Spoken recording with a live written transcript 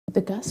The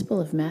Gospel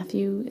of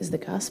Matthew is the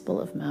Gospel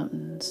of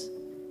mountains.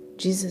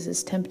 Jesus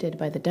is tempted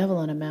by the devil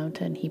on a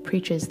mountain. He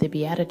preaches the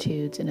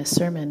Beatitudes in a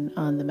sermon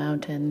on the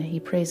mountain.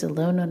 He prays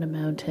alone on a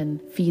mountain,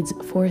 feeds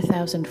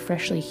 4,000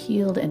 freshly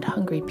healed and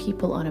hungry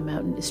people on a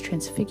mountain, is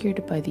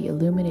transfigured by the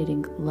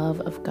illuminating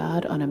love of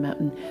God on a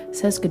mountain,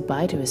 says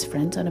goodbye to his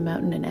friends on a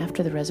mountain, and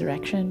after the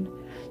resurrection,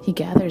 he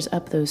gathers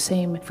up those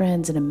same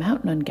friends in a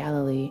mountain on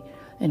Galilee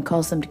and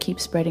calls them to keep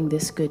spreading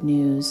this good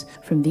news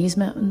from these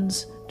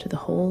mountains to the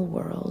whole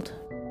world.